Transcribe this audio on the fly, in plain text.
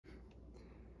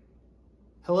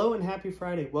Hello and happy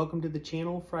Friday. Welcome to the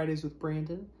channel, Fridays with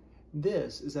Brandon.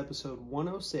 This is episode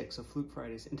 106 of Fluke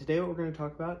Fridays, and today what we're going to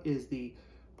talk about is the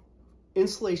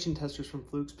installation testers from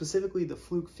Fluke, specifically the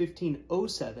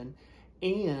Fluke-1507,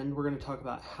 and we're going to talk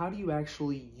about how do you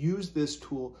actually use this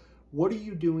tool, what are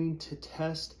you doing to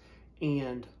test,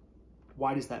 and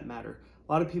why does that matter?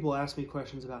 A lot of people ask me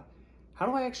questions about how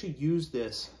do I actually use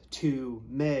this to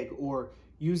meg or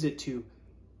use it to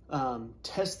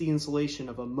test the insulation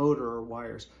of a motor or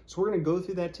wires. So we're going to go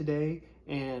through that today,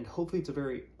 and hopefully it's a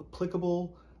very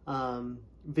applicable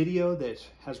video that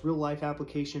has real life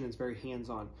application and is very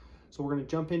hands-on. So we're going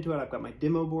to jump into it. I've got my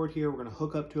demo board here. We're going to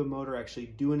hook up to a motor, actually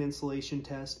do an insulation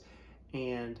test,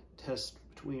 and test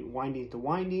between winding to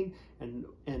winding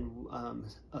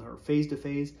or phase to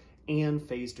phase and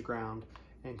phase to ground,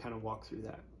 and kind of walk through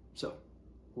that. So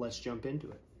let's jump into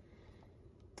it.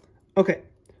 Okay.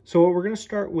 So what we're going to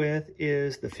start with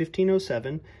is the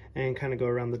 1507 and kind of go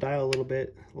around the dial a little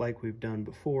bit like we've done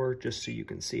before, just so you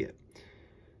can see it.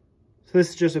 So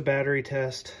this is just a battery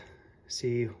test,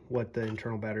 see what the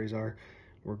internal batteries are.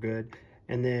 We're good.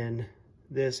 And then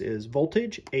this is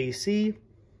voltage, AC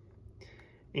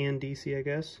and DC, I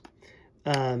guess.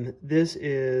 This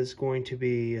is going to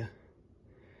be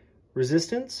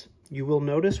resistance. You will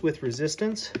notice with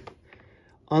resistance,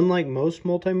 unlike most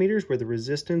multimeters where the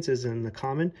resistance is in the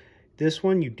common, this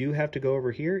one you do have to go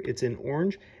over here. It's in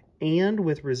orange. And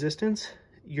with resistance,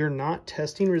 you're not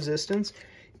testing resistance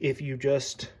if you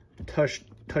just touch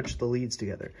the leads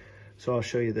together. So I'll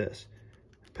show you this.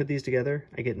 Put these together,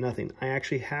 I get nothing. I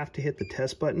actually have to hit the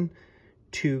test button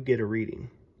to get a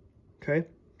reading. Okay?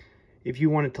 If you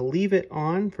wanted to leave it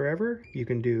on forever, you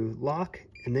can do lock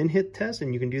and then hit test,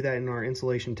 and you can do that in our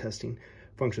insulation testing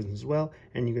functions as well,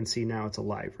 and you can see now it's a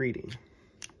live reading.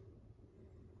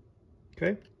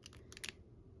 Okay,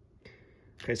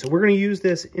 so we're going to use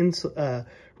this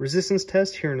resistance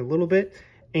test here in a little bit.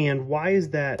 And why is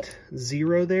that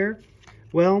 0 there?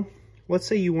 Well, let's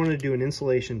say you wanted to do an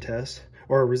insulation test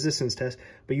or a resistance test,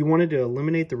 but you wanted to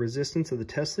eliminate the resistance of the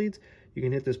test leads. You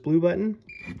can hit this blue button.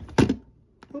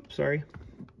 Oops, sorry.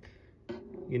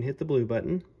 You can hit the blue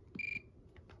button.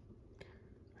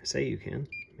 I say you can.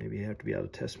 Maybe you have to be out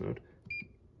of test mode.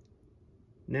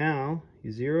 Now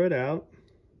you zero it out,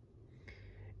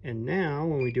 and now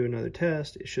when we do another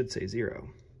test, it should say 0.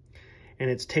 And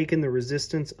it's taken the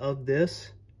resistance of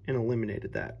this and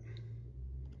eliminated that.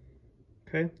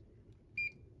 Okay?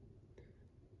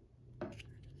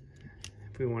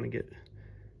 If we want to get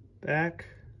back,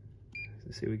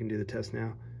 let's see if we can do the test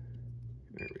now.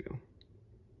 There we go.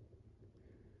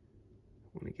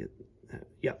 I want to get that.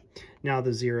 Yep. Now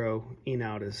the 0 in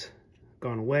out is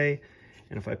gone away,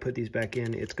 and if I put these back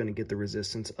in, it's going to get the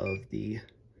resistance of the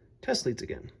test leads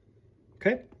again.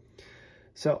 Okay,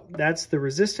 so that's the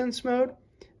resistance mode.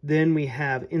 Then we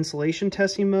have insulation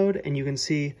testing mode, and you can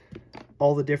see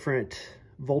all the different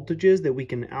voltages that we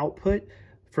can output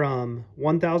from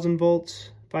 1000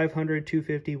 volts, 500,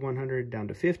 250, 100, down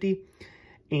to 50.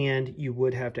 And you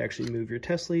would have to actually move your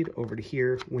test lead over to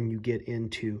here when you get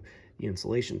into the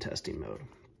insulation testing mode.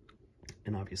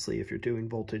 And obviously, if you're doing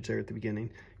voltage there at the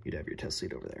beginning, you'd have your test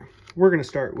lead over there. We're going to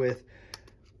start with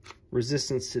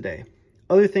resistance today.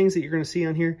 Other things that you're going to see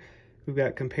on here, we've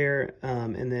got compare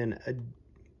and then a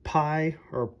pi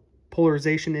or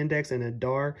polarization index and a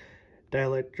DAR,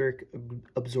 dielectric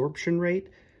absorption rate.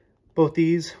 Both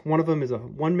these, one of them is a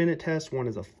 1-minute test, one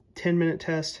is a 10-minute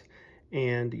test,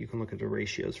 and you can look at the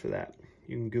ratios for that.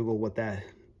 You can Google what that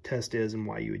test is and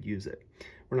why you would use it.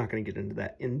 We're not going to get into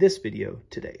that in this video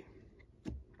today.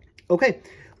 Okay,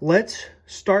 let's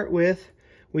start with,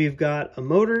 we've got a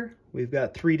motor, we've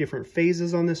got 3 different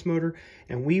phases on this motor,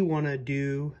 and we want to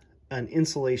do an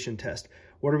insulation test.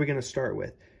 What are we going to start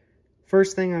with?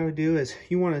 First thing I would do is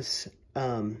you want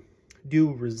to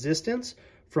do resistance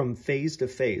from phase to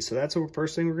phase. So that's the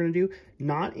first thing we're going to do,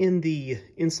 not in the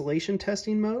insulation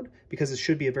testing mode, because it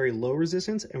should be a very low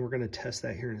resistance, and we're going to test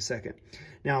that here in a second.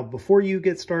 Now, before you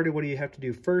get started, what do you have to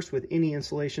do first with any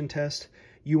insulation test?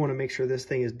 You want to make sure this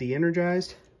thing is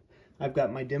de-energized. I've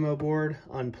got my demo board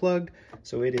unplugged,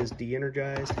 so it is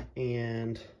de-energized,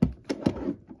 and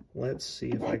let's see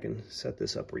if I can set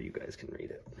this up where you guys can read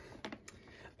it.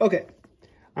 Okay,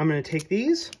 I'm going to take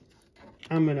these.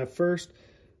 I'm going to first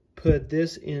put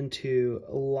this into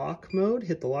lock mode,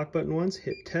 hit the lock button once,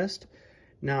 hit test.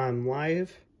 Now I'm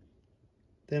live.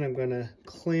 Then I'm going to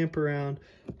clamp around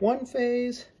one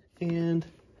phase and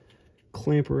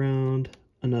clamp around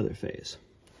another phase.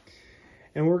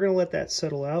 And we're going to let that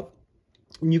settle out.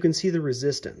 And you can see the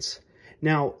resistance.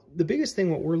 Now, the biggest thing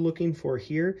what we're looking for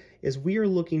here is we are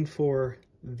looking for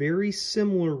very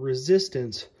similar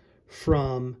resistance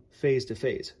from phase to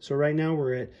phase. So right now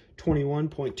we're at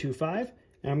 21.25,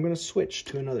 and I'm going to switch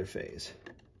to another phase.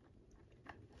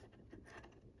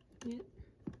 Yeah,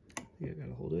 I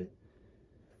gotta hold it.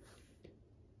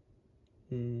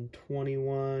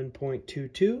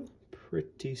 21.22,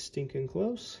 pretty stinking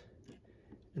close.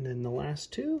 And then the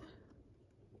last two.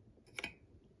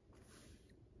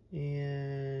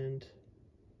 And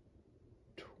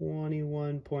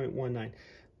 21.19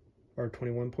 or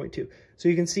 21.2. So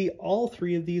you can see all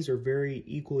three of these are very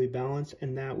equally balanced,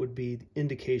 and that would be the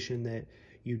indication that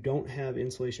you don't have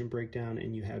insulation breakdown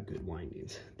and you have good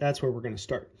windings. That's where we're going to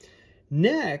start.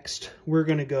 Next, we're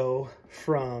going to go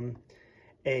from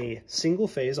a single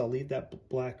phase. I'll leave that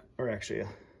black, or actually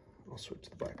I'll switch to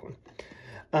the black one.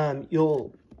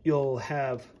 You'll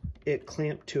have it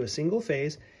clamped to a single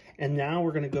phase, and now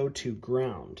we're going to go to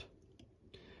ground.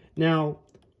 Now,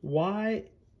 why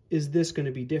is this going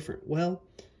to be different? Well,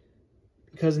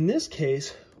 because in this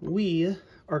case, we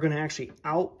are going to actually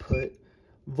output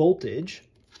voltage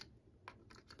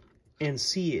and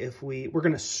see if we're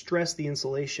going to stress the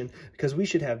insulation, because we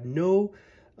should have no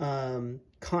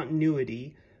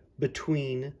continuity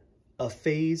between a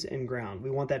phase and ground. We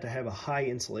want that to have a high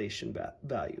insulation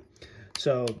value.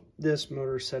 So this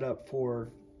motor is set up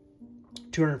for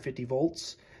 250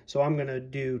 volts. So I'm going to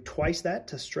do twice that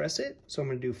to stress it. So I'm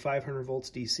going to do 500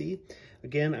 volts DC.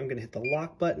 Again, I'm going to hit the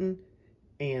lock button,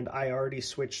 and I already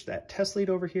switched that test lead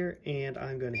over here, and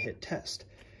I'm going to hit test.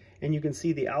 And you can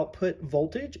see the output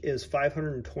voltage is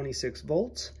 526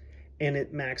 volts, and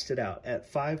it maxed it out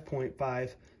at 5.5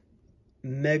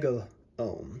 mega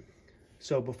ohm.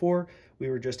 So before we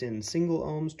were just in single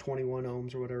ohms, 21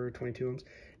 ohms or whatever, 22 ohms.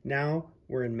 Now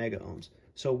we're in mega ohms.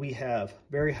 So we have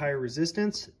very high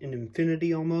resistance, an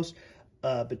infinity almost,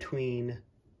 between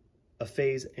a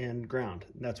phase and ground.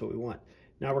 That's what we want.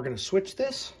 Now we're going to switch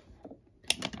this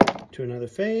to another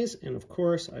phase, and of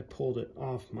course I pulled it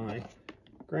off my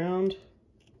ground.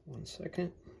 1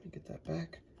 second, let me get that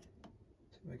back.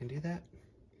 See if I can do that.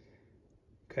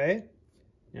 Okay,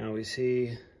 now we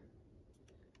see,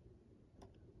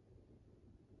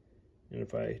 and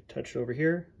if I touch it over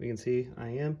here, we can see I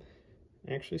am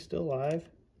actually still live.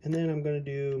 And then I'm going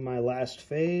to do my last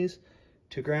phase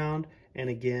to ground, and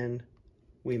again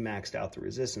we maxed out the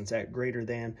resistance at greater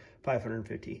than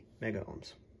 550 mega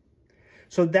ohms.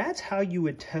 So that's how you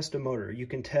would test a motor. You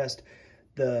can test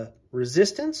the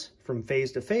resistance from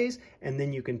phase to phase, and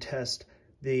then you can test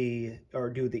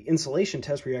do the insulation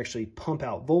test where you actually pump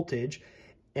out voltage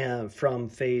from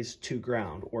phase to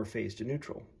ground or phase to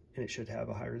neutral, and it should have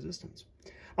a high resistance.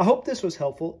 I hope this was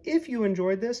helpful. If you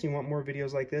enjoyed this and you want more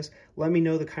videos like this, let me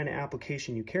know the kind of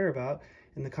application you care about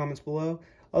in the comments below.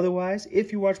 Otherwise,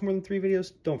 if you watch more than 3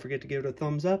 videos, don't forget to give it a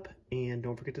thumbs up, and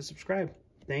don't forget to subscribe.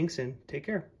 Thanks, and take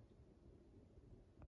care.